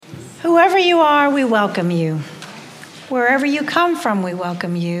Whoever you are, we welcome you. Wherever you come from, we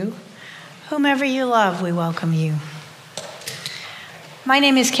welcome you. Whomever you love, we welcome you. My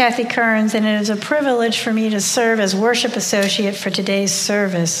name is Kathy Kearns, and it is a privilege for me to serve as worship associate for today's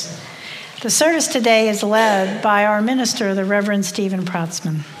service. The service today is led by our minister, the Reverend Stephen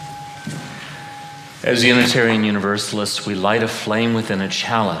Protzman. As Unitarian Universalists, we light a flame within a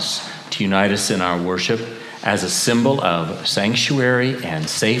chalice to unite us in our worship as a symbol of sanctuary and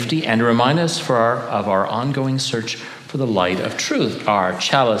safety, and to remind us of our ongoing search for the light of truth. Our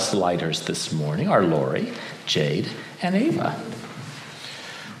chalice lighters this morning are Lori, Jade, and Ava.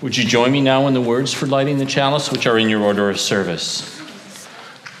 Would you join me now in the words for lighting the chalice, which are in your order of service?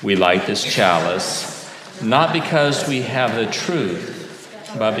 We light this chalice, not because we have the truth,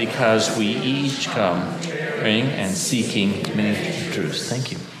 but because we each come praying and seeking many truths.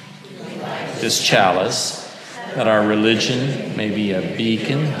 Thank you. This chalice, that our religion may be a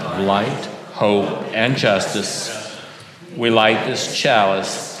beacon of light, hope, and justice. We light this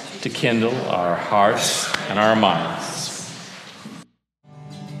chalice to kindle our hearts and our minds.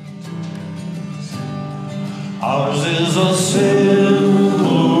 Ours is a simple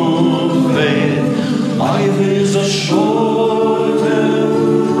faith. Life is a short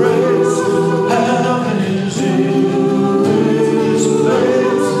embrace. Heaven is in this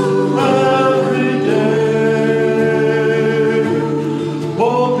place every day.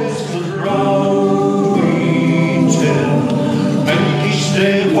 Hope is the ground we till. Make each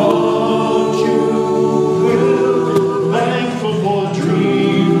day what you will. Thankful for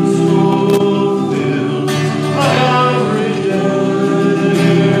dreams fulfilled every day.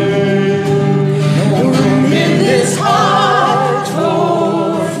 No room in this heart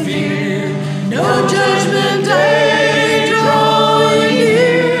for fear. No judgment day drawing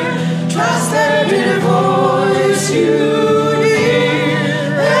near. Trust that inner voice you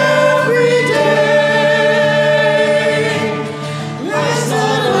hear every day. Life's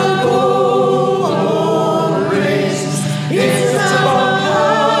not a goal race. It's about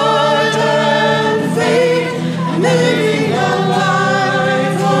heart and faith, living a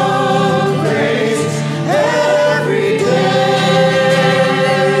life of grace every day.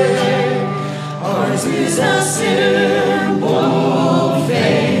 Ours is a simple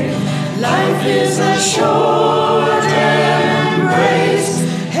faith. Life is a short embrace.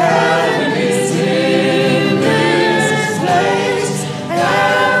 Heaven is in this place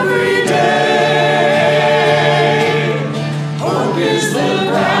every day. Hope is the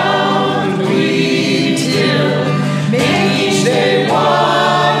ground we till. Make each day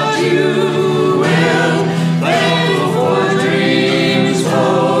what you will. Thankful for dreams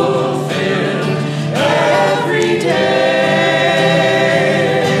fulfilled every day.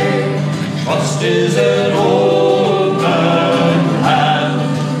 Trust is an open hand,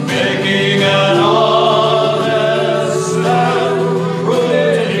 making an honest stand,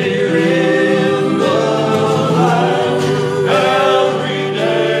 rooted here in the land every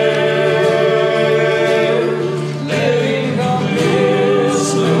day. Living a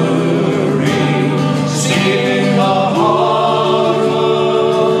mystery, seeing the harmony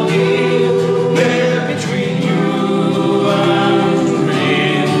live between you and me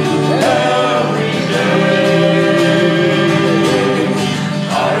every day.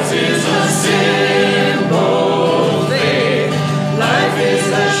 Ours is a simple faith. Life is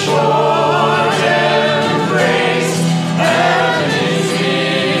a short embrace. Heaven is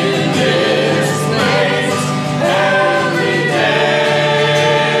in this place every day.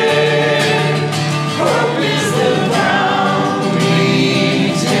 Hope is the ground we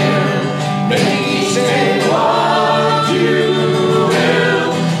till. Make each day what you will.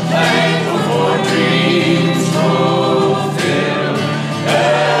 Thankful for dreams fulfilled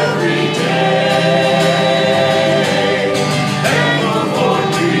every day. Thankful for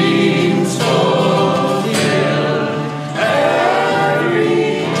dreams fulfilled every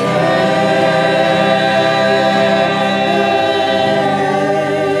day.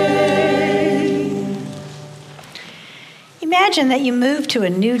 Imagine that you move to a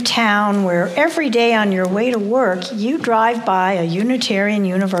new town where every day on your way to work, you drive by a Unitarian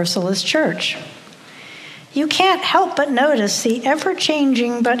Universalist church. You can't help but notice the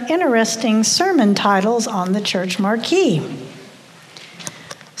ever-changing but interesting sermon titles on the church marquee.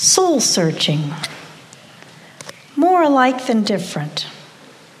 Soul Searching, More Alike Than Different,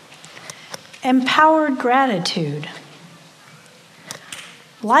 Empowered Gratitude,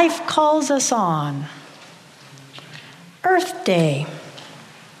 Life Calls Us On, Earth Day,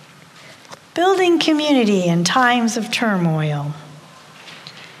 Building Community in Times of Turmoil,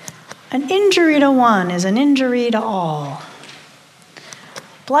 An injury to one is an injury to all.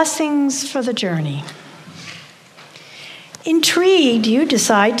 Blessings for the journey. Intrigued, you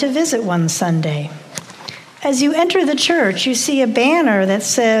decide to visit one Sunday. As you enter the church, you see a banner that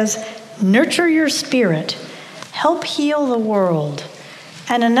says, "Nurture your spirit, help heal the world,"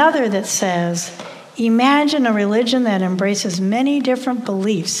 and another that says, "Imagine a religion that embraces many different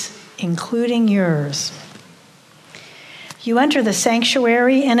beliefs, including yours." You enter the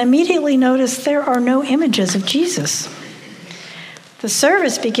sanctuary and immediately notice there are no images of Jesus. The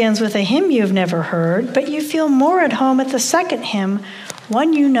service begins with a hymn you've never heard, but you feel more at home at the second hymn,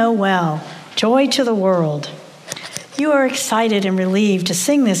 one you know well, "Joy to the World." You are excited and relieved to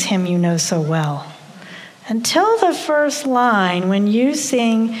sing this hymn you know so well. Until the first line, when you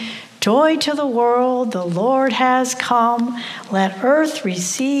sing, "Joy to the world, the Lord has come, let earth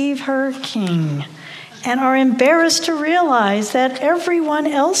receive her King," and are embarrassed to realize that everyone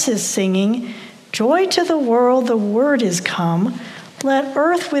else is singing, "Joy to the world, the word is come, let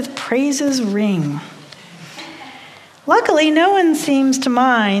earth with praises ring." Luckily, no one seems to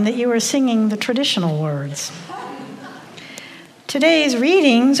mind that you are singing the traditional words. Today's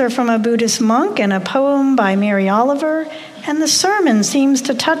readings are from a Buddhist monk and a poem by Mary Oliver, and the sermon seems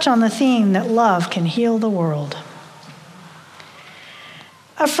to touch on the theme that love can heal the world.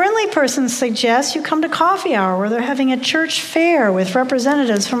 A friendly person suggests you come to coffee hour where they're having a church fair with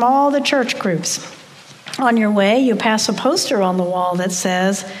representatives from all the church groups. On your way, you pass a poster on the wall that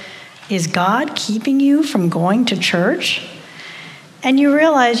says, "Is God keeping you from going to church?" And you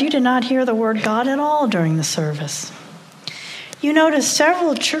realize you did not hear the word God at all during the service. You notice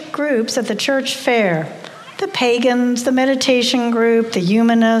several groups at the church fair: the pagans, the meditation group, the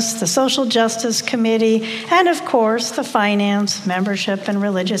humanists, the social justice committee, and of course, the finance, membership, and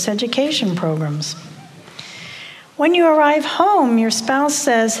religious education programs. When you arrive home, your spouse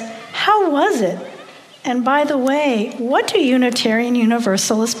says, "How was it? And by the way, what do Unitarian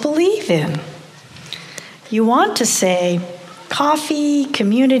Universalists believe in?" You want to say coffee,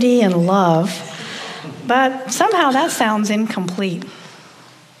 community, and love, but somehow that sounds incomplete.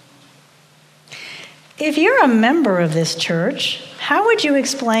 If you're a member of this church, how would you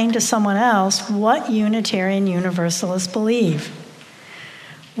explain to someone else what Unitarian Universalists believe?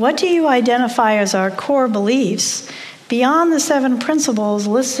 What do you identify as our core beliefs beyond the 7 principles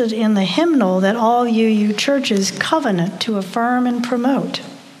listed in the hymnal that all UU churches covenant to affirm and promote?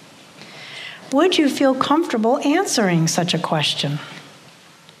 Would you feel comfortable answering such a question?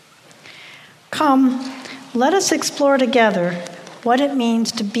 Come, let us explore together what it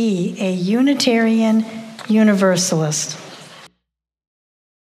means to be a Unitarian Universalist.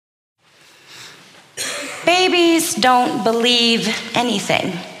 Babies don't believe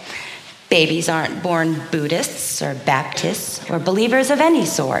anything. Babies aren't born Buddhists or Baptists or believers of any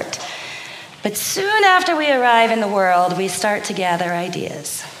sort. But soon after we arrive in the world, we start to gather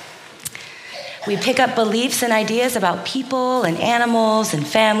ideas. We pick up beliefs and ideas about people and animals and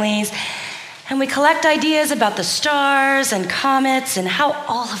families, and we collect ideas about the stars and comets and how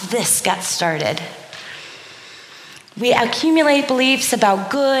all of this got started. We accumulate beliefs about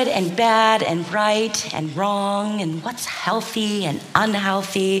good and bad and right and wrong and what's healthy and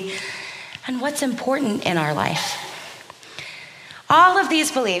unhealthy and what's important in our life. All of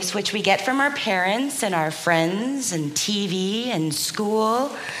these beliefs, which we get from our parents and our friends and TV and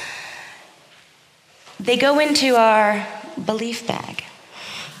school, they go into our belief bag.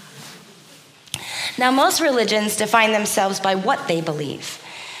 Now, most religions define themselves by what they believe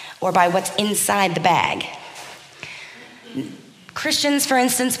or by what's inside the bag. Christians, for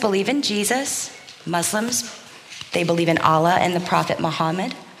instance, believe in Jesus. Muslims, they believe in Allah and the Prophet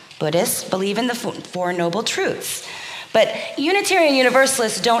Muhammad. Buddhists believe in the Four Noble Truths. But Unitarian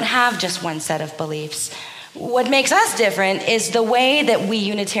Universalists don't have just one set of beliefs. What makes us different is the way that we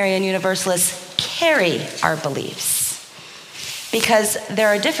Unitarian Universalists carry our beliefs. Because there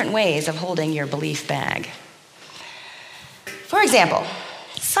are different ways of holding your belief bag. For example,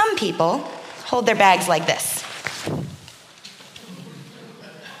 some people hold their bags like this.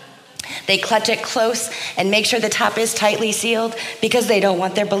 They clutch it close and make sure the top is tightly sealed because they don't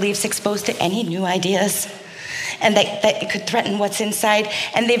want their beliefs exposed to any new ideas and that it could threaten what's inside.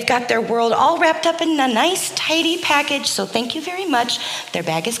 And they've got their world all wrapped up in a nice, tidy package, so thank you very much. Their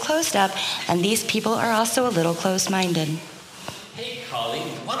bag is closed up, and these people are also a little closed-minded. Hey, Colleen,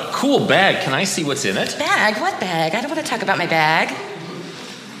 what a cool bag. Can I see what's in it? Bag? What bag? I don't want to talk about my bag.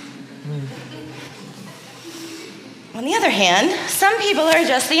 On the other hand, some people are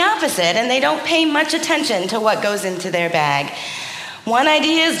just the opposite, and they don't pay much attention to what goes into their bag. One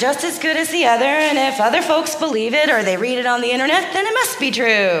idea is just as good as the other, and if other folks believe it or they read it on the internet, then it must be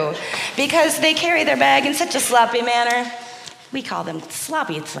true, because they carry their bag in such a sloppy manner. We call them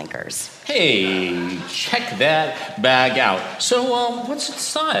sloppy slinkers. Hey, check that bag out. So, what's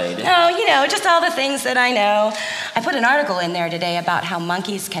inside? Oh, just all the things that I know. I put an article in there today about how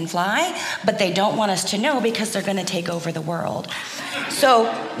monkeys can fly, but they don't want us to know because they're going to take over the world.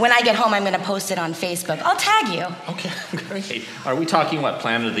 So when I get home, I'm going to post it on Facebook. I'll tag you. Okay, great. Are we talking,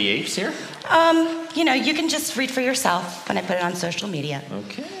 Planet of the Apes here? You can just read for yourself when I put it on social media.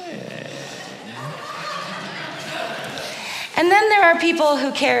 Okay. And then there are people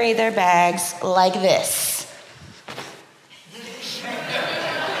who carry their bags like this.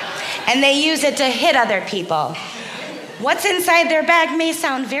 And they use it to hit other people. What's inside their bag may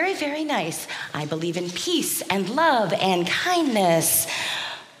sound very, very nice. I believe in peace and love and kindness.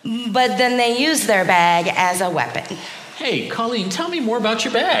 But then they use their bag as a weapon. Hey, Colleen, tell me more about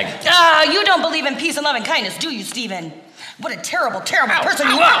your bag. You don't believe in peace and love and kindness, do you, Stephen? What a terrible, terrible person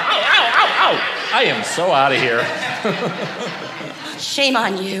you are. Ow. I am so out of here. Shame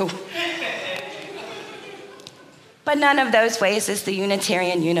on you. But none of those ways is the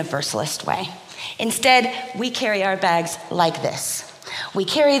Unitarian Universalist way. Instead, we carry our bags like this. We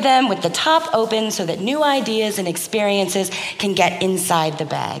carry them with the top open so that new ideas and experiences can get inside the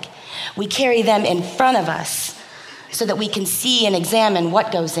bag. We carry them in front of us so that we can see and examine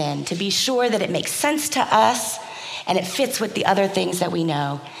what goes in, to be sure that it makes sense to us and it fits with the other things that we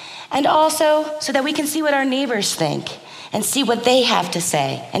know. And also so that we can see what our neighbors think and see what they have to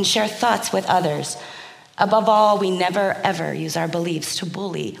say and share thoughts with others. Above all, we never, ever use our beliefs to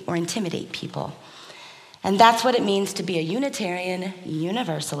bully or intimidate people. And that's what it means to be a Unitarian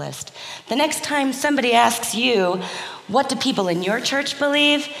Universalist. The next time somebody asks you, what do people in your church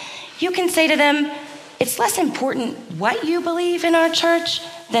believe? You can say to them, it's less important what you believe in our church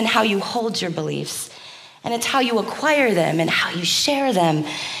than how you hold your beliefs. And it's how you acquire them and how you share them.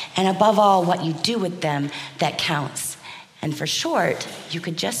 And above all, what you do with them that counts. And for short, you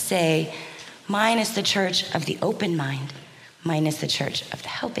could just say, mine is the church of the open mind. Mine is the church of the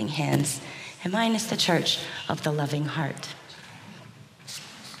helping hands. And mine is the church of the loving heart.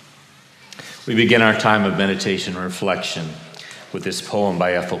 We begin our time of meditation and reflection with this poem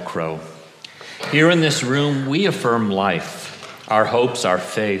by Ethel Crow. Here in this room, we affirm life, our hopes, our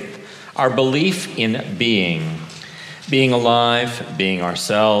faith, our belief in being alive, being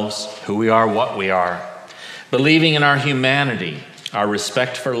ourselves, who we are, what we are, believing in our humanity, our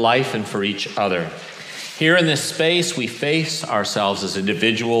respect for life and for each other. Here in this space, we face ourselves as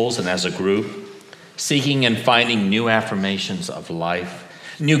individuals and as a group, seeking and finding new affirmations of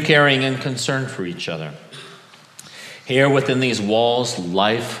life, new caring and concern for each other. Here within these walls,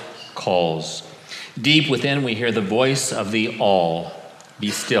 life calls. Deep within, we hear the voice of the all.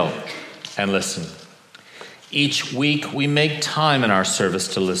 Be still and listen. Each week, we make time in our service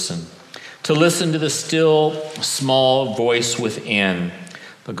to listen to the still, small voice within,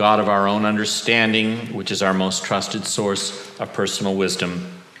 the God of our own understanding, which is our most trusted source of personal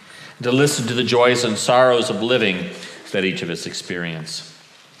wisdom, and to listen to the joys and sorrows of living that each of us experience.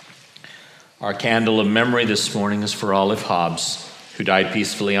 Our candle of memory this morning is for Olive Hobbs, who died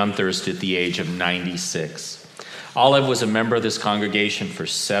peacefully on Thursday at the age of 96. Olive was a member of this congregation for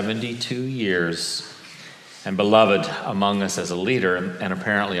 72 years and beloved among us as a leader and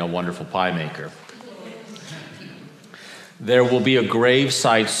apparently a wonderful pie maker. There will be a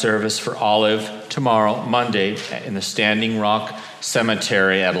graveside service for Olive tomorrow, Monday, in the Standing Rock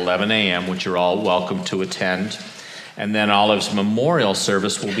Cemetery at 11 a.m., which you're all welcome to attend. And then Olive's memorial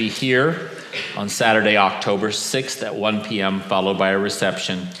service will be here on Saturday, October 6th at 1 p.m., followed by a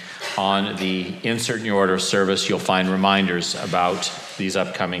reception. On the insert in your order of service, you'll find reminders about these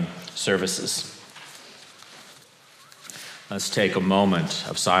upcoming services. Let's take a moment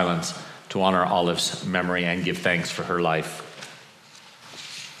of silence to honor Olive's memory and give thanks for her life.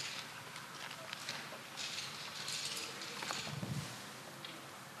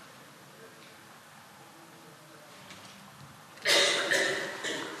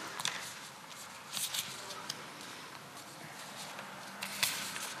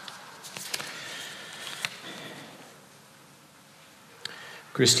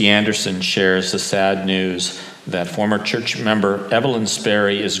 Christy Anderson shares the sad news that former church member Evelyn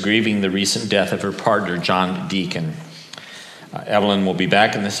Sperry is grieving the recent death of her partner, John Deacon. Evelyn will be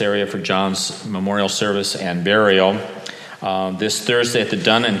back in this area for John's memorial service and burial. This Thursday at the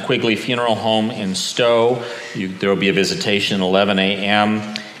Dunn and Quigley Funeral Home in Stowe, there will be a visitation at 11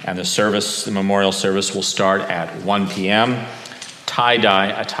 a.m., and the memorial service will start at 1 p.m. Tie-dye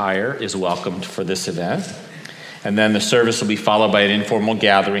attire is welcomed for this event. And then the service will be followed by an informal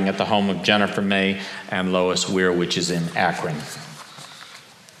gathering at the home of Jennifer May and Lois Weir, which is in Akron.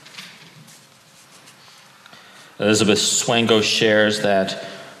 Elizabeth Swango shares that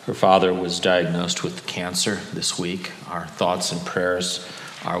her father was diagnosed with cancer this week. Our thoughts and prayers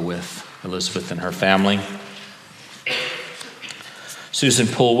are with Elizabeth and her family. Susan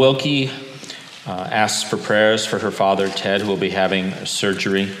Poole-Wilkie asks for prayers for her father, Ted, who will be having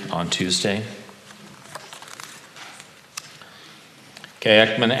surgery on Tuesday. Kay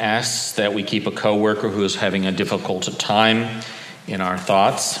Ekman asks that we keep a co-worker who is having a difficult time in our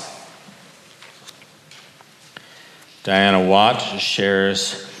thoughts. Diana Watt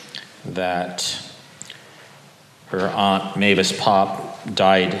shares that her aunt Mavis Pop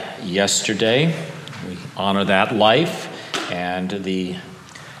died yesterday. We honor that life, and the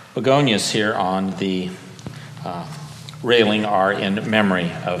begonias here on the railing are in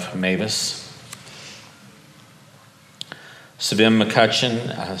memory of Mavis. Sabim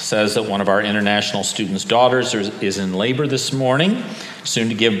McCutcheon says that one of our international students' daughters is in labor this morning, soon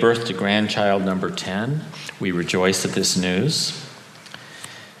to give birth to grandchild number 10. We rejoice at this news.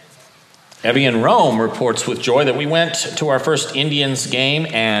 Evie in Rome reports with joy that we went to our first Indians game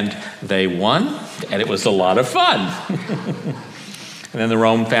and they won, and it was a lot of fun. And then the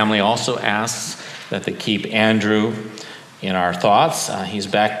Rome family also asks that they keep Andrew in our thoughts. He's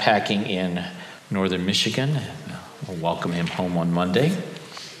backpacking in northern Michigan. We'll welcome him home on Monday.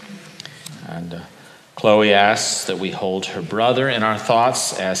 And Chloe asks that we hold her brother in our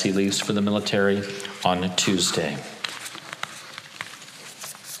thoughts as he leaves for the military on Tuesday.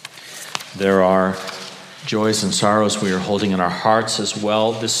 There are joys and sorrows we are holding in our hearts as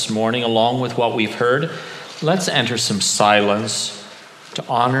well this morning, along with what we've heard. Let's enter some silence to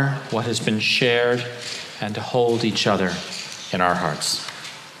honor what has been shared and to hold each other in our hearts.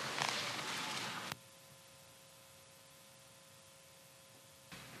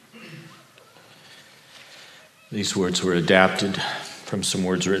 These words were adapted from some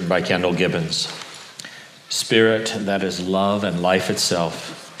words written by Kendall Gibbons. Spirit, that is love and life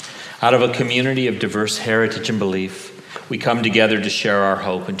itself. Out of a community of diverse heritage and belief, we come together to share our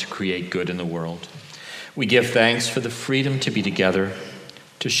hope and to create good in the world. We give thanks for the freedom to be together,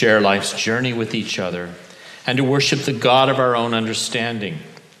 to share life's journey with each other, and to worship the God of our own understanding,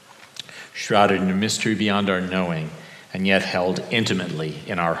 shrouded in a mystery beyond our knowing, and yet held intimately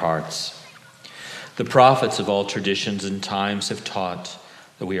in our hearts. The prophets of all traditions and times have taught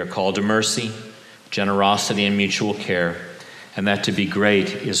that we are called to mercy, generosity, and mutual care, and that to be great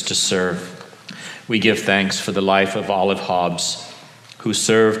is to serve. We give thanks for the life of Olive Hobbs, who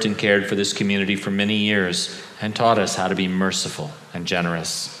served and cared for this community for many years and taught us how to be merciful and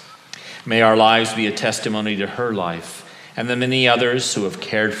generous. May our lives be a testimony to her life and the many others who have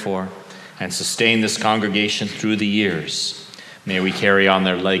cared for and sustained this congregation through the years. May we carry on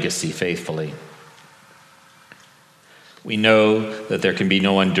their legacy faithfully. We know that there can be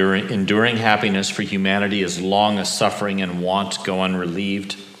no enduring happiness for humanity as long as suffering and want go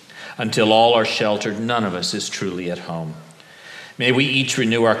unrelieved. Until all are sheltered, none of us is truly at home. May we each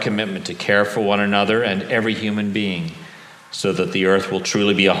renew our commitment to care for one another and every human being, so that the earth will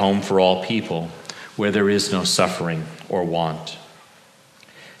truly be a home for all people, where there is no suffering or want.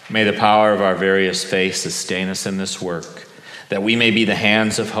 May the power of our various faiths sustain us in this work, that we may be the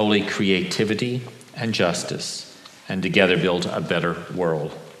hands of holy creativity and justice, and together build a better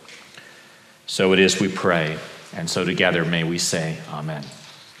world. So it is we pray, and so together may we say, Amen.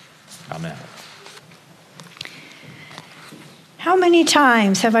 Amen. How many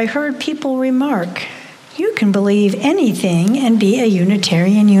times have I heard people remark, you can believe anything and be a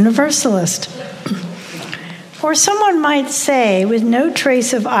Unitarian Universalist? Or someone might say, with no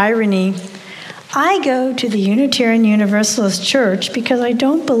trace of irony, I go to the Unitarian Universalist Church because I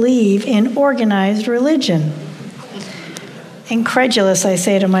don't believe in organized religion. Incredulous, I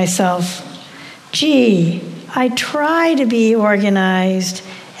say to myself, gee, I try to be organized,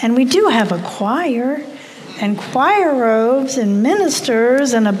 and we do have a choir, and choir robes, and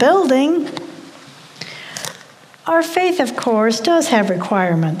ministers, and a building. Our faith, of course, does have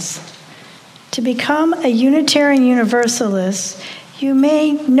requirements. To become a Unitarian Universalist, you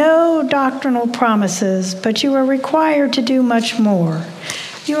may know doctrinal promises, but you are required to do much more.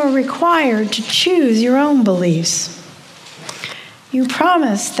 You are required to choose your own beliefs. You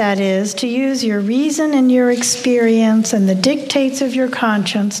promise, that is, to use your reason and your experience and the dictates of your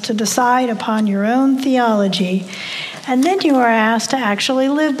conscience to decide upon your own theology, and then you are asked to actually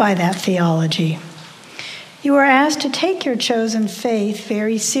live by that theology. You are asked to take your chosen faith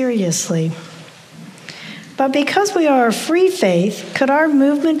very seriously. But because we are a free faith, could our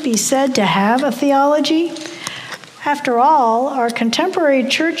movement be said to have a theology? After all, our contemporary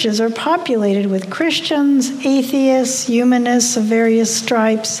churches are populated with Christians, atheists, humanists of various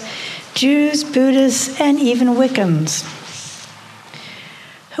stripes, Jews, Buddhists, and even Wiccans.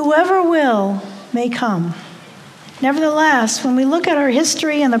 Whoever will may come. Nevertheless, when we look at our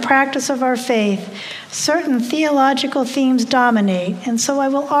history and the practice of our faith, certain theological themes dominate, and so I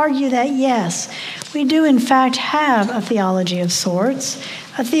will argue that yes, we do in fact have a theology of sorts,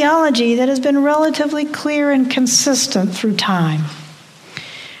 a theology that has been relatively clear and consistent through time.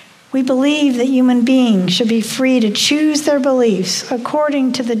 We believe that human beings should be free to choose their beliefs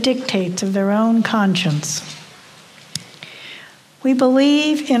according to the dictates of their own conscience. We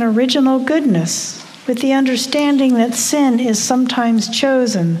believe in original goodness, with the understanding that sin is sometimes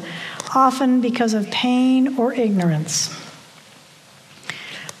chosen, often because of pain or ignorance.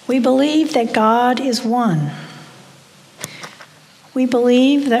 We believe that God is one. We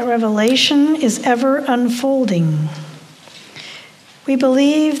believe that revelation is ever unfolding. We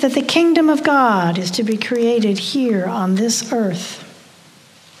believe that the kingdom of God is to be created here on this earth.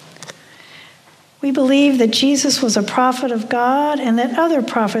 We believe that Jesus was a prophet of God and that other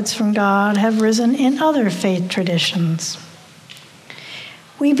prophets from God have risen in other faith traditions.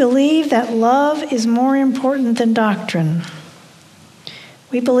 We believe that love is more important than doctrine.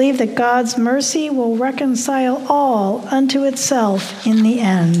 We believe that God's mercy will reconcile all unto itself in the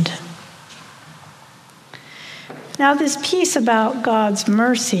end. Now, this piece about God's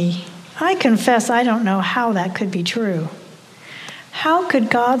mercy, I confess I don't know how that could be true. How could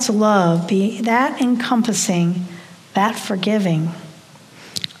God's love be that encompassing, that forgiving?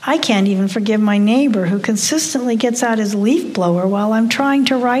 I can't even forgive my neighbor who consistently gets out his leaf blower while I'm trying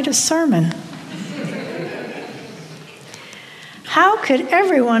to write a sermon. How could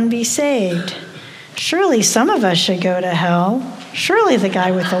everyone be saved? Surely some of us should go to hell. Surely the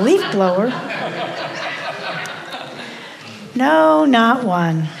guy with the leaf blower. No, not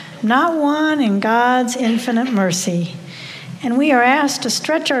one. Not one in God's infinite mercy. And we are asked to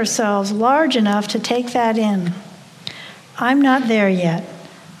stretch ourselves large enough to take that in. I'm not there yet,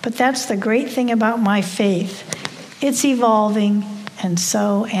 but that's the great thing about my faith. It's evolving, and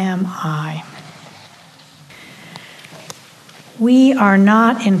so am I. We are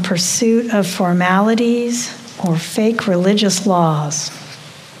not in pursuit of formalities or fake religious laws.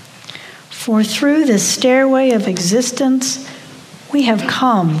 For through this stairway of existence, we have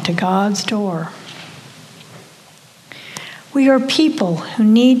come to God's door. We are people who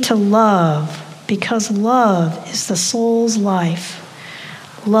need to love because love is the soul's life.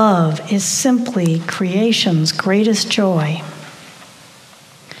 Love is simply creation's greatest joy.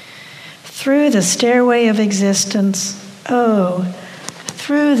 Through the stairway of existence,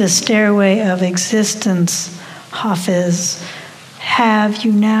 through the stairway of existence, Hafiz, have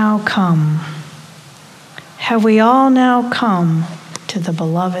you now come? Have we all now come to the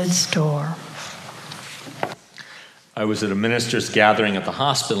beloved's door? I was at a ministers' gathering at the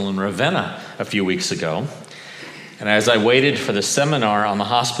hospital in Ravenna a few weeks ago, and as I waited for the seminar on the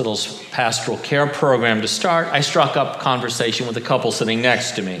hospital's pastoral care program to start, I struck up conversation with a couple sitting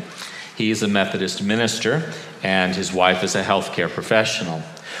next to me. He is a Methodist minister, and his wife is a healthcare professional.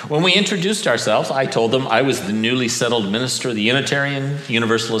 When we introduced ourselves, I told them I was the newly settled minister of the Unitarian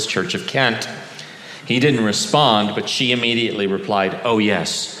Universalist Church of Kent. He didn't respond, but she immediately replied, "Oh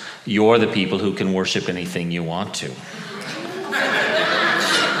yes, you're the people who can worship anything you want to."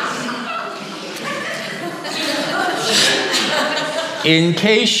 In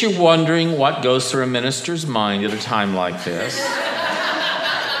case you're wondering what goes through a minister's mind at a time like this,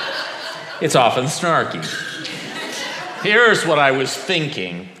 it's often snarky. Here's what I was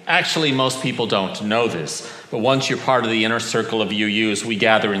thinking. Actually, most people don't know this, but once you're part of the inner circle of UUs, we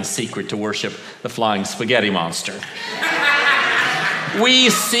gather in secret to worship the flying spaghetti monster. We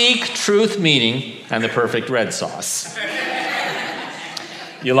seek truth, meaning, and the perfect red sauce.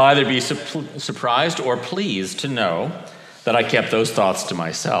 You'll either be surprised or pleased to know that I kept those thoughts to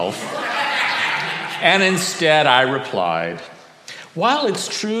myself. And instead I replied, while it's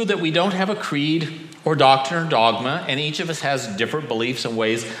true that we don't have a creed or doctrine or dogma, and each of us has different beliefs and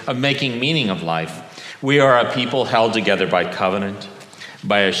ways of making meaning of life, we are a people held together by covenant,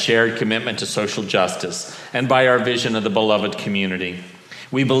 by a shared commitment to social justice, and by our vision of the beloved community.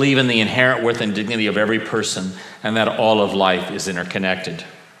 We believe in the inherent worth and dignity of every person, and that all of life is interconnected.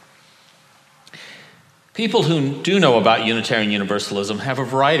 People who do know about Unitarian Universalism have a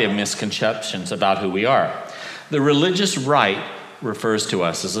variety of misconceptions about who we are. The religious right refers to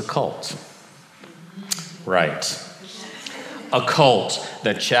us as a cult. Right. A cult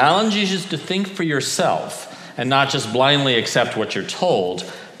that challenges you to think for yourself and not just blindly accept what you're told,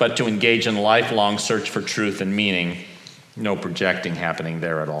 but to engage in a lifelong search for truth and meaning. No projecting happening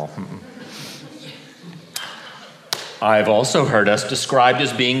there at all. I've also heard us described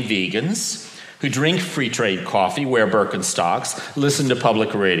as being vegans, who drink free trade coffee, wear Birkenstocks, listen to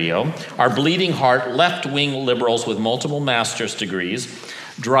public radio, are bleeding heart, left-wing liberals with multiple master's degrees,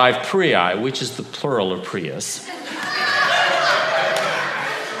 drive Prii, which is the plural of Prius,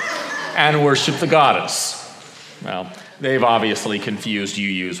 and worship the goddess. Well, they've obviously confused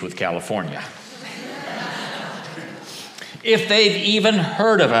UUs with California. If they've even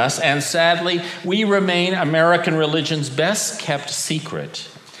heard of us, and sadly, we remain American religion's best kept secret.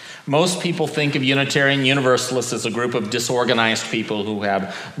 Most people think of Unitarian Universalists as a group of disorganized people who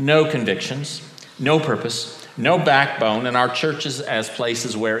have no convictions, no purpose, no backbone, and our churches as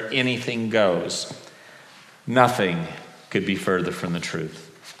places where anything goes. Nothing could be further from the truth.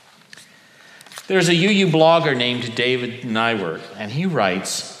 There's a UU blogger named David Nyworth, and he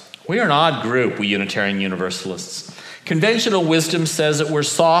writes, "We are an odd group, we Unitarian Universalists. Conventional wisdom says that we're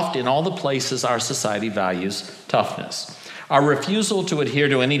soft in all the places our society values toughness. Our refusal to adhere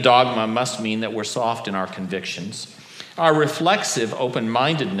to any dogma must mean that we're soft in our convictions. Our reflexive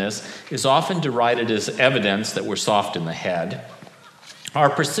open-mindedness is often derided as evidence that we're soft in the head. Our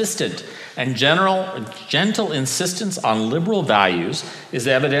persistent and gentle insistence on liberal values is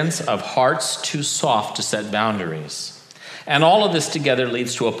evidence of hearts too soft to set boundaries. And all of this together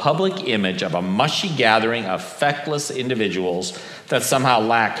leads to a public image of a mushy gathering of feckless individuals that somehow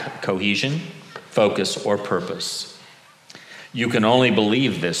lack cohesion, focus, or purpose. You can only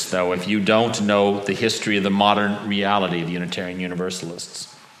believe this, though, if you don't know the history of the modern reality of Unitarian Universalists."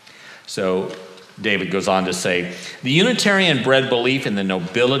 So David goes on to say, "The Unitarian-bred belief in the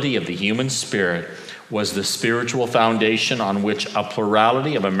nobility of the human spirit was the spiritual foundation on which a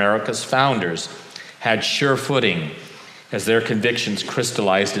plurality of America's founders had sure footing as their convictions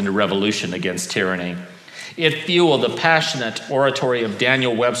crystallized into revolution against tyranny. It fueled the passionate oratory of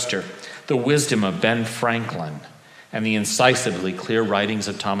Daniel Webster, the wisdom of Ben Franklin, and the incisively clear writings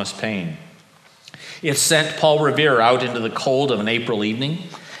of Thomas Paine. It sent Paul Revere out into the cold of an April evening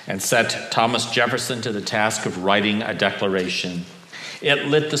and set Thomas Jefferson to the task of writing a declaration. It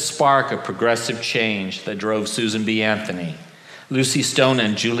lit the spark of progressive change that drove Susan B. Anthony, Lucy Stone,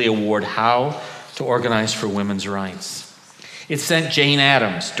 and Julia Ward Howe to organize for women's rights. It sent Jane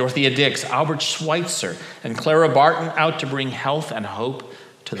Addams, Dorothea Dix, Albert Schweitzer, and Clara Barton out to bring health and hope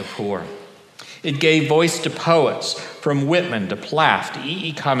to the poor. It gave voice to poets from Whitman to Plath to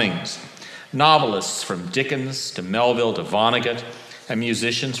E.E. Cummings, novelists from Dickens to Melville to Vonnegut, and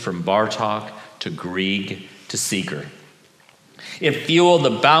musicians from Bartok to Grieg to Seeger. It fueled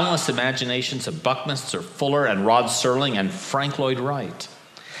the boundless imaginations of Buckminster Fuller and Rod Serling and Frank Lloyd Wright.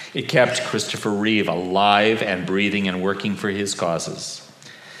 It kept Christopher Reeve alive and breathing and working for his causes."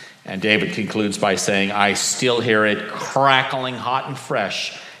 And David concludes by saying, "I still hear it crackling hot and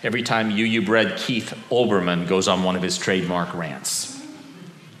fresh every time UU-bred Keith Olbermann goes on one of his trademark rants."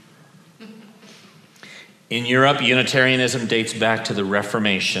 In Europe, Unitarianism dates back to the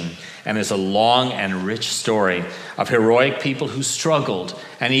Reformation and is a long and rich story of heroic people who struggled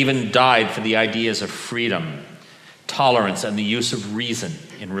and even died for the ideas of freedom, tolerance, and the use of reason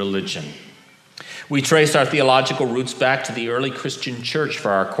in religion. We trace our theological roots back to the early Christian church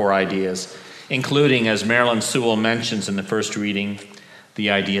for our core ideas, including, as Marilyn Sewell mentions in the first reading,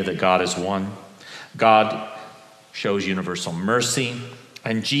 the idea that God is one. God shows universal mercy,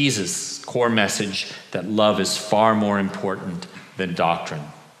 and Jesus' core message that love is far more important than doctrine.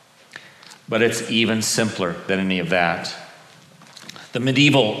 But it's even simpler than any of that. The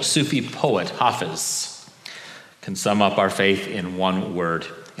medieval Sufi poet Hafiz can sum up our faith in one word.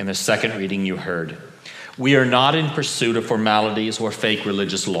 In the second reading you heard, we are not in pursuit of formalities or fake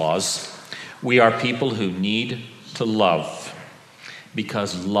religious laws. We are people who need to love,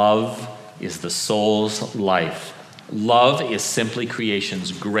 because love is the soul's life. Love is simply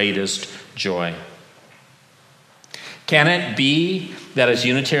creation's greatest joy. Can it be that as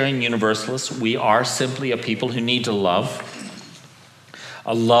Unitarian Universalists, we are simply a people who need to love?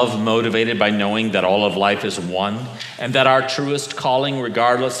 A love motivated by knowing that all of life is one, and that our truest calling,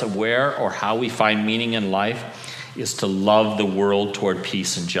 regardless of where or how we find meaning in life, is to love the world toward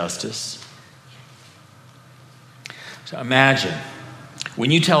peace and justice. So imagine,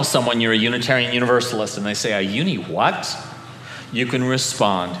 when you tell someone you're a Unitarian Universalist and they say, "A uni what?" you can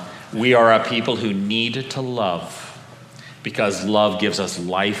respond, "We are a people who need to love, because love gives us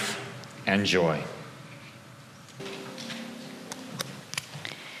life and joy."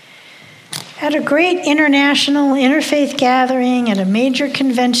 At a great international interfaith gathering at a major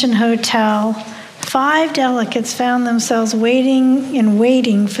convention hotel, 5 delegates found themselves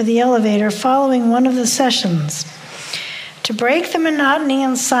waiting for the elevator following one of the sessions. To To break the monotony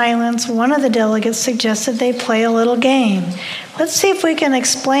and silence, one of the delegates suggested they play a little game. Let's see if we can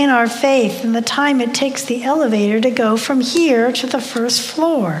explain our faith in the time it takes the elevator to go from here to the first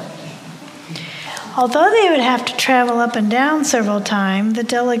floor. Although they would have to travel up and down several times, the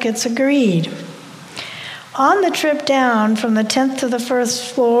delegates agreed. On the trip down from the 10th to the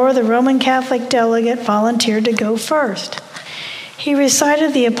first floor, the Roman Catholic delegate volunteered to go first. He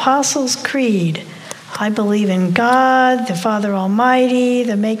recited the Apostles' Creed. I believe in God, the Father Almighty,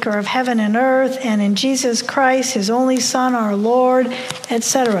 the maker of heaven and earth, and in Jesus Christ, his only Son, our Lord,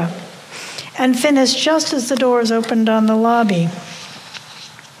 etc., and finished just as the doors opened on the lobby.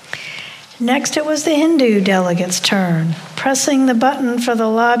 Next, it was the Hindu delegate's turn. Pressing the button for the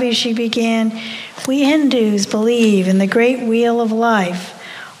lobby, she began, "We Hindus believe in the great wheel of life.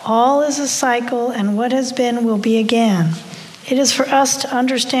 All is a cycle, and what has been will be again. It is for us to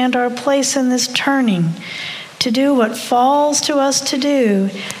understand our place in this turning, to do what falls to us to do,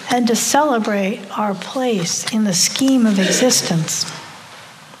 and to celebrate our place in the scheme of existence."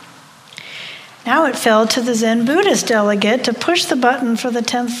 Now it fell to the Zen Buddhist delegate to push the button for the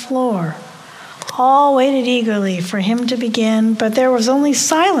 10th floor. All waited eagerly for him to begin, but there was only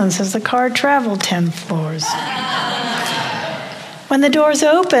silence as the car traveled 10 floors. When the doors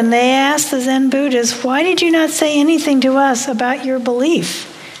opened, they asked the Zen Buddhist, "Why did you not say anything to us about your belief?"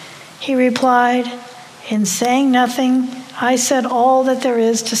 He replied, "In saying nothing, I said all that there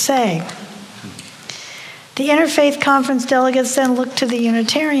is to say." The Interfaith Conference delegates then looked to the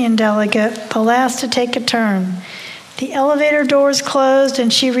Unitarian delegate, the last to take a turn. The elevator doors closed,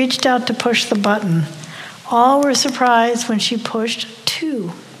 and she reached out to push the button. All were surprised when she pushed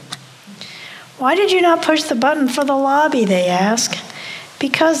 2. "Why did you not push the button for the lobby?" they asked.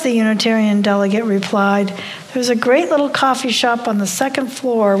 "Because," the Unitarian delegate replied, "there's a great little coffee shop on the 2nd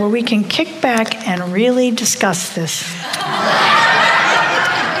floor where we can kick back and really discuss this."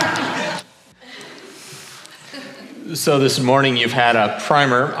 So this morning you've had a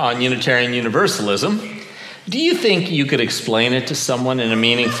primer on Unitarian Universalism. Do you think you could explain it to someone in a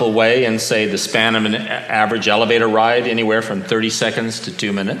meaningful way and say the span of an average elevator ride anywhere from 30 seconds to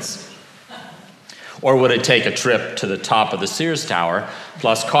 2 minutes? Or would it take a trip to the top of the Sears Tower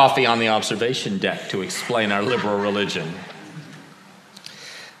plus coffee on the observation deck to explain our liberal religion?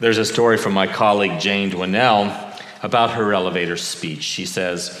 There's a story from my colleague Jane Dwinell about her elevator speech. She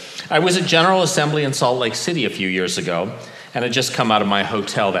says, "I was at General Assembly in Salt Lake City a few years ago and had just come out of my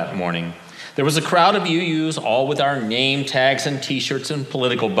hotel that morning. There was a crowd of UUs, all with our name tags and T-shirts and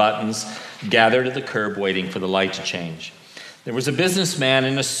political buttons, gathered at the curb waiting for the light to change. There was a businessman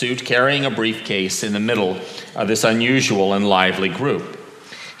in a suit carrying a briefcase in the middle of this unusual and lively group.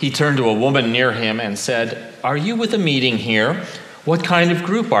 He turned to a woman near him and said, 'Are you with a meeting here? What kind of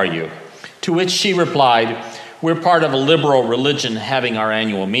group are you?' To which she replied, 'We're part of a liberal religion having our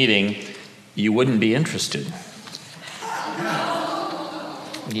annual meeting. You wouldn't be interested.'"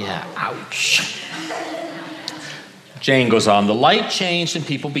 Yeah, ouch. Jane goes on, "The light changed and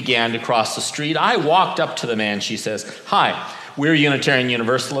people began to cross the street. I walked up to the man," she says. "Hi, we're Unitarian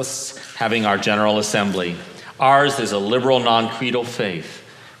Universalists having our General Assembly. Ours is a liberal non-creedal faith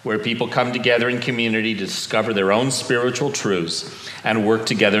where people come together in community to discover their own spiritual truths and work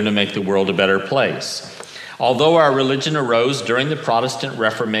together to make the world a better place. Although our religion arose during the Protestant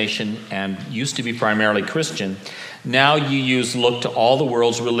Reformation and used to be primarily Christian, now UUs look to all the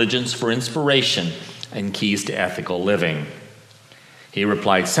world's religions for inspiration and keys to ethical living." He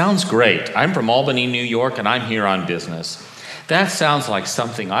replied, "Sounds great. I'm from Albany, New York, and I'm here on business. That sounds like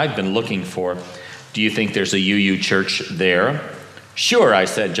something I've been looking for. Do you think there's a UU church there?" "Sure," I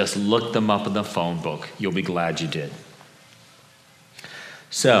said, "just look them up in the phone book. You'll be glad you did."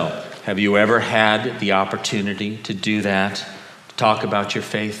 So, have you ever had the opportunity to do that, to talk about your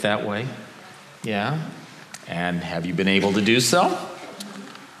faith that way? Yeah? And have you been able to do so?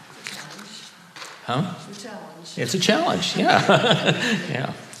 Huh? It's a challenge, yeah. Yeah,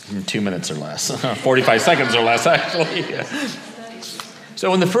 2 minutes or less, 45 seconds or less, actually.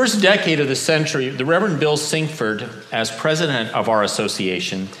 So in the first decade of the century, the Reverend Bill Sinkford, as president of our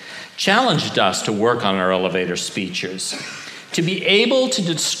association, challenged us to work on our elevator speeches, to be able to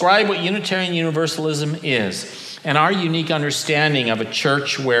describe what Unitarian Universalism is and our unique understanding of a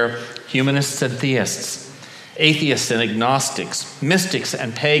church where humanists and theists, atheists and agnostics, mystics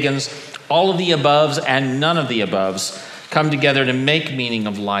and pagans, all of the aboves and none of the aboves come together to make meaning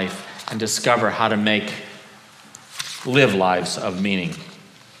of life and discover how to live lives of meaning.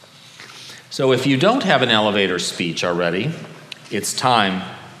 So if you don't have an elevator speech already, it's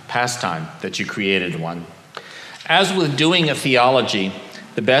past time that you created one. As with doing a theology,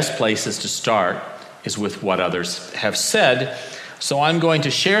 the best place is to start is with what others have said. So I'm going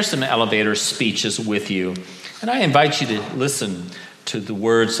to share some elevator speeches with you, and I invite you to listen to the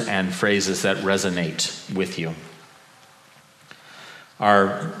words and phrases that resonate with you.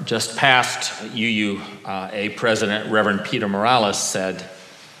 Our just past UUA president, Reverend Peter Morales, said,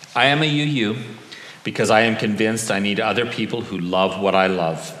 "I am a UU because I am convinced I need other people who love what I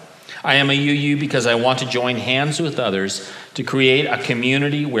love. I am a UU because I want to join hands with others to create a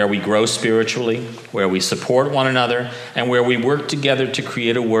community where we grow spiritually, where we support one another, and where we work together to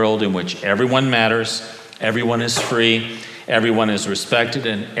create a world in which everyone matters, everyone is free, everyone is respected,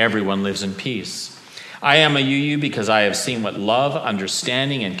 and everyone lives in peace. I am a UU because I have seen what love,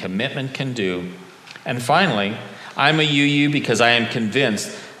 understanding, and commitment can do. And finally, I'm a UU because I am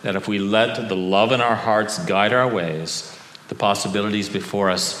convinced that if we let the love in our hearts guide our ways, the possibilities before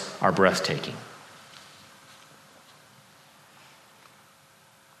us are breathtaking."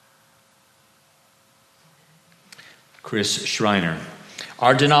 Chris Schreiner: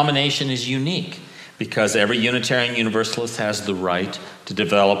 "Our denomination is unique because every Unitarian Universalist has the right to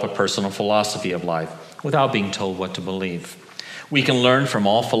develop a personal philosophy of life without being told what to believe. We can learn from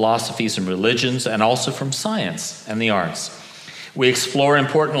all philosophies and religions and also from science and the arts. We explore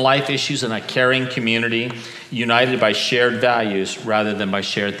important life issues in a caring community united by shared values rather than by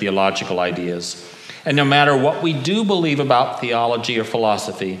shared theological ideas. And no matter what we do believe about theology or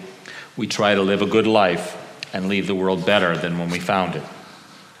philosophy, we try to live a good life and leave the world better than when we found it."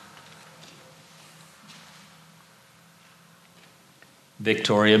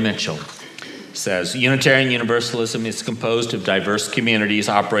 Victoria Mitchell says, "Unitarian Universalism is composed of diverse communities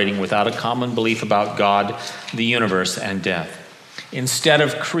operating without a common belief about God, the universe, and death. Instead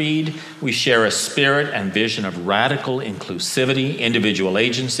of creed, we share a spirit and vision of radical inclusivity, individual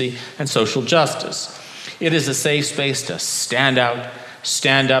agency, and social justice. It is a safe space to stand out,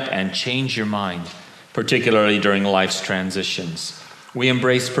 stand up, and change your mind, particularly during life's transitions. We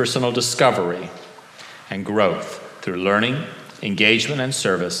embrace personal discovery and growth through learning, engagement, and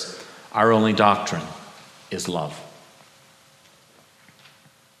service. Our only doctrine is love."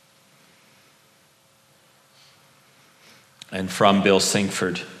 And from Bill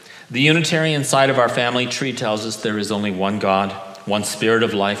Sinkford, "The Unitarian side of our family tree tells us there is only one God, one spirit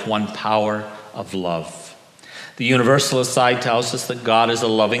of life, one power of love. The Universalist side tells us that God is a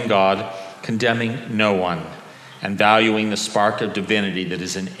loving God, condemning no one, and valuing the spark of divinity that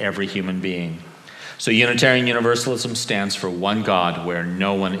is in every human being. So Unitarian Universalism stands for one God where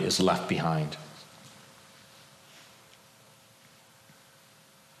no one is left behind."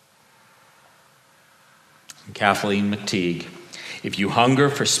 Kathleen McTeague, "If you hunger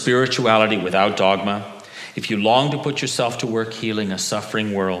for spirituality without dogma, if you long to put yourself to work healing a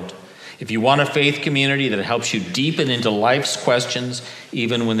suffering world, if you want a faith community that helps you deepen into life's questions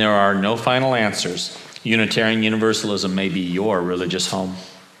even when there are no final answers, Unitarian Universalism may be your religious home."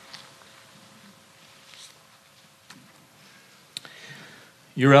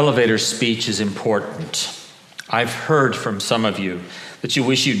 Your elevator speech is important. I've heard from some of you that you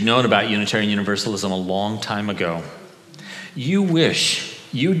wish you'd known about Unitarian Universalism a long time ago. You wish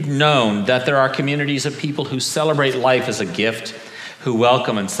you'd known that there are communities of people who celebrate life as a gift, who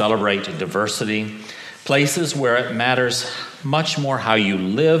welcome and celebrate diversity, places where it matters much more how you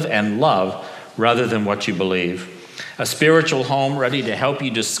live and love rather than what you believe. A spiritual home ready to help you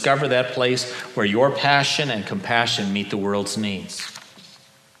discover that place where your passion and compassion meet the world's needs.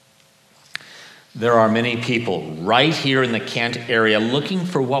 There are many people right here in the Kent area looking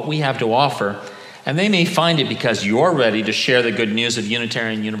for what we have to offer, and they may find it because you're ready to share the good news of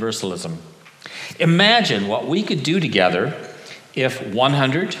Unitarian Universalism. Imagine what we could do together if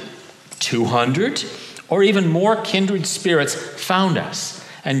 100, 200, or even more kindred spirits found us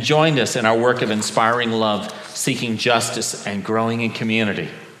and joined us in our work of inspiring love, seeking justice, and growing in community.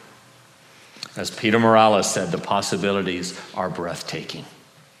 As Peter Morales said, the possibilities are breathtaking.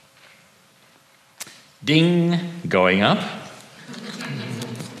 Ding, going up.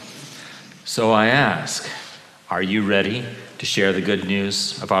 So I ask, are you ready to share the good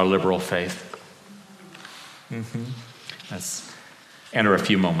news of our liberal faith? Let's enter a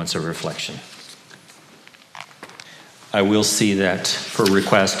few moments of reflection. I will see that for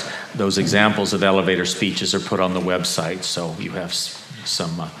request, those examples of elevator speeches are put on the website, so you have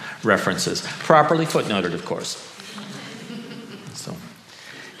some references. Properly footnoted, of course. So,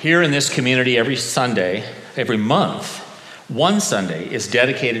 here in this community every month, one Sunday is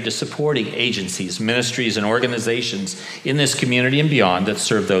dedicated to supporting agencies, ministries, and organizations in this community and beyond that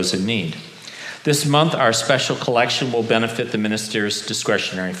serve those in need. This month, our special collection will benefit the minister's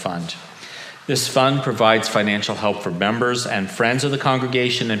discretionary fund. This fund provides financial help for members and friends of the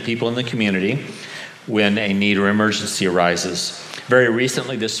congregation and people in the community when a need or emergency arises. Very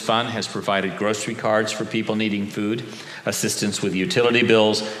recently, this fund has provided grocery cards for people needing food, assistance with utility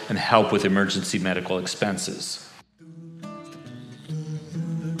bills, and help with emergency medical expenses.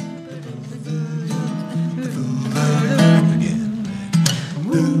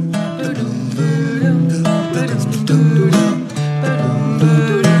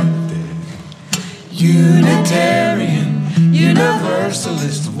 Unitarian,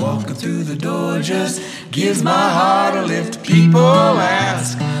 Universalist, walking through the door just gives my heart a lift. People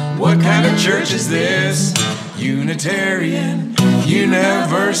ask, what kind of church is this? Unitarian,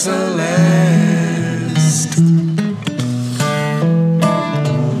 Universalist.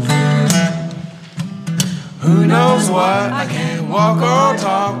 Who knows what? I can't walk or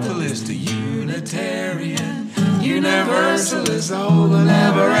talk the list of Unitarian, Universalist. I hold the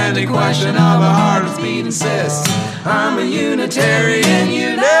never-ending question of the heart of speed insists. I'm a Unitarian,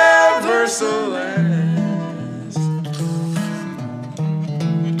 Universalist.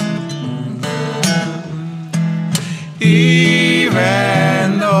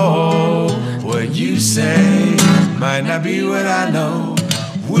 Even though what you say might not be what I know,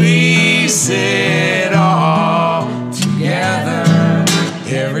 we sit all together.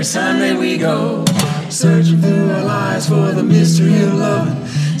 Every Sunday we go, searching through our lives for the mystery of loving,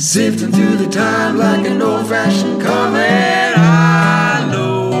 sifting through the time like an old-fashioned comet. I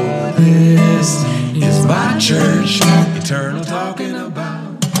know this is my church, eternal talking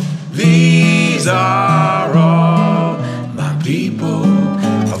about. These are all my people,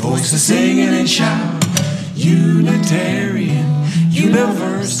 a voice to sing and shout. Unitarian,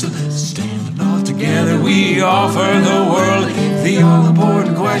 Universalist, standing all together, we offer the world the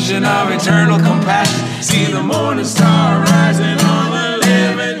all-important question of eternal compassion. See the morning star rising on the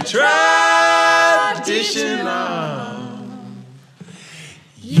living tradition of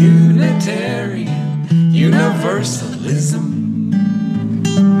Unitarian Universalism.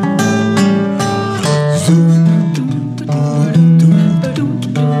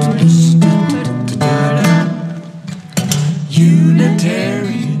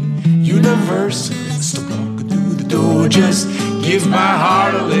 Unitarian Universalist, walking through the door just gives my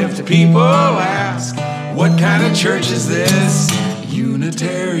heart a lift. People ask, what kind of church is this?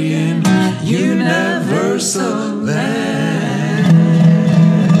 Unitarian Universalist.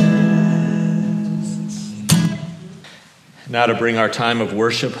 Now, to bring our time of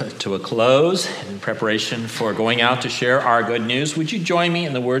worship to a close, in preparation for going out to share our good news, would you join me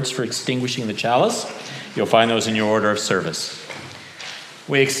in the words for extinguishing the chalice? You'll find those in your order of service.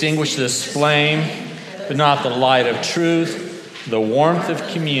 We extinguish this flame, but not the light of truth, the warmth of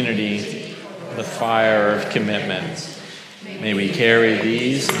community, the fire of commitment. May we carry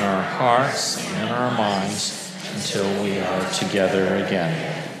these in our hearts and in our minds until we are together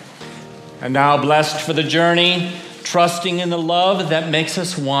again. And now, blessed for the journey, trusting in the love that makes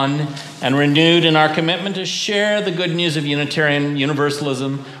us one, and renewed in our commitment to share the good news of Unitarian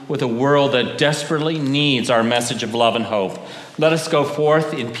Universalism with a world that desperately needs our message of love and hope. Let us go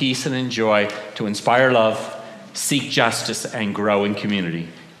forth in peace and in joy to inspire love, seek justice, and grow in community.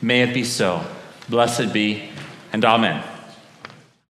 May it be so. Blessed be, and amen.